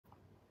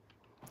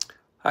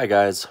Hi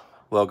guys,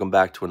 welcome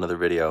back to another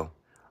video.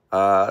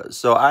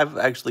 So I've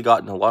actually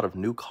gotten a lot of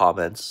new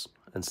comments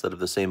instead of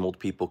the same old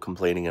people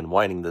complaining and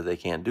whining that they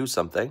can't do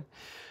something.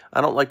 I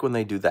don't like when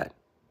they do that.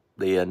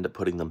 They end up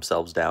putting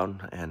themselves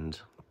down and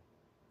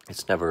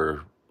it's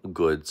never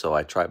good, so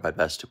I try my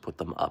best to put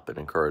them up and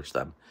encourage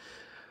them.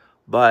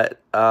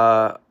 But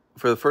for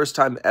the first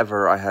time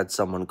ever, I had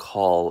someone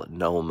call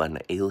GNOME an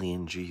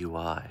alien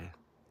GUI,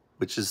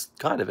 which is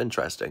kind of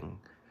interesting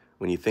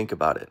when you think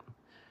about it.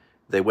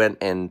 They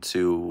went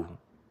into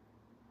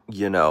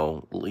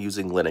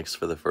using Linux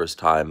for the first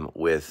time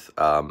with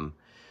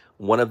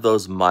one of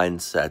those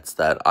mindsets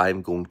that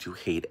I'm going to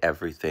hate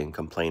everything,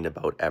 complain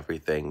about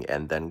everything,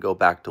 and then go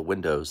back to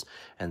Windows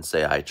and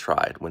say I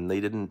tried, when they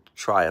didn't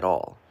try at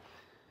all.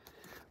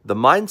 The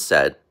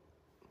mindset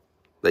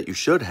that you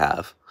should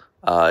have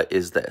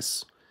is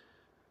this.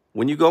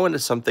 When you go into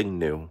something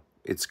new,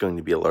 it's going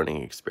to be a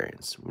learning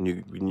experience.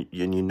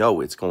 You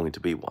know it's going to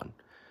be one.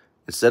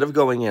 Instead of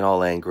going in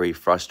all angry,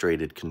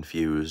 frustrated,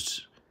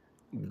 confused,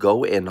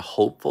 go in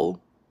hopeful,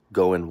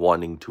 go in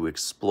wanting to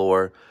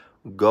explore,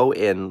 go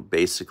in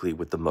basically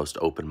with the most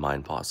open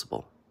mind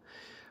possible.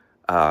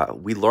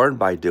 We learn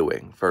by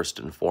doing, first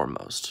and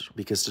foremost,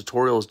 because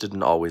tutorials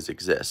didn't always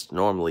exist.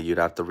 Normally, you'd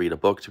have to read a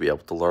book to be able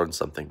to learn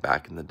something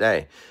back in the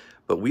day.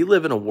 But we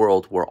live in a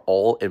world where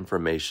all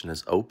information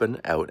is open,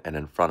 out, and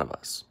in front of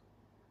us.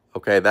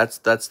 Okay, that's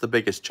the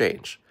biggest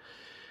change.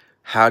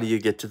 How do you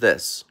get to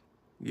this?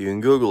 You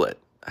can Google it.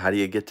 How do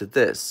you get to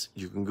this?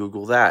 You can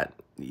Google that.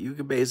 You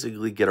can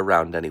basically get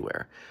around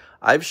anywhere.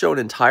 I've shown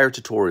entire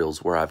tutorials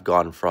where I've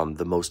gone from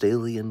the most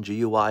alien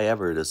GUI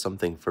ever to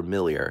something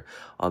familiar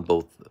on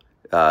both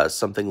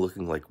something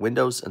looking like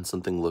Windows and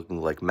something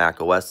looking like Mac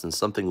OS and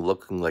something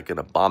looking like an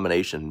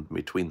abomination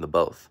between the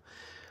both.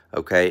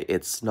 Okay,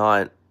 it's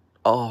not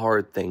a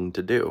hard thing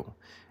to do.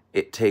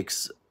 It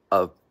takes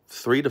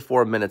 3 to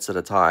 4 minutes at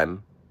a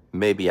time,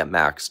 maybe at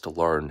max, to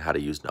learn how to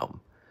use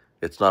GNOME.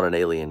 It's not an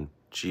alien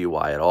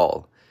GUI at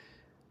all.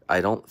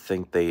 I don't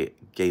think they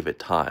gave it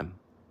time.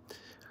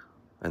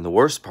 And the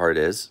worst part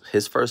is,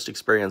 his first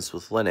experience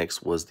with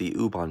Linux was the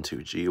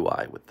Ubuntu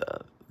GUI with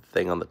the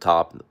thing on the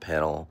top and the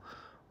panel,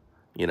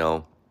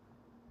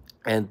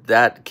 and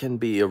that can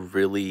be a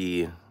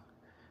really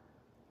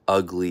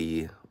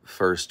ugly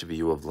first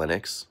view of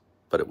Linux,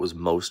 but it was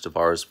most of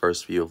ours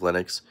first view of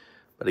Linux.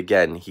 But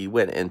again, he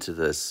went into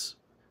this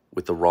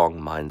with the wrong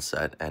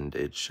mindset, and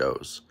it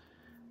shows.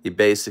 He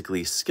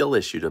basically skill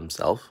issued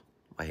himself.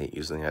 I hate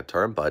using that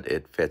term, but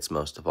it fits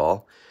most of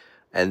all,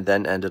 and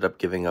then ended up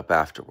giving up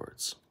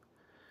afterwards.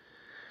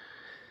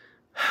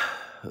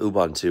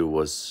 Ubuntu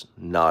was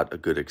not a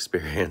good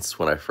experience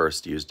when I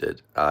first used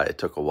it. It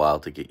took a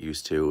while to get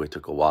used to. It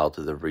took a while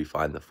to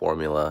refine the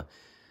formula,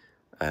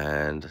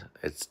 and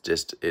it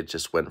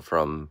just went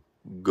from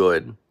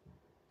good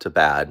to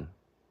bad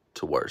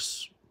to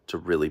worse to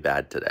really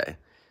bad today.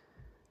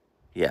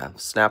 Yeah,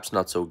 Snap's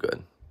not so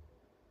good.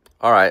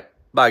 All right,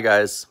 bye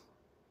guys.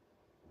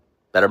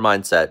 Better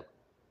mindset.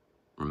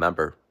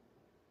 Remember,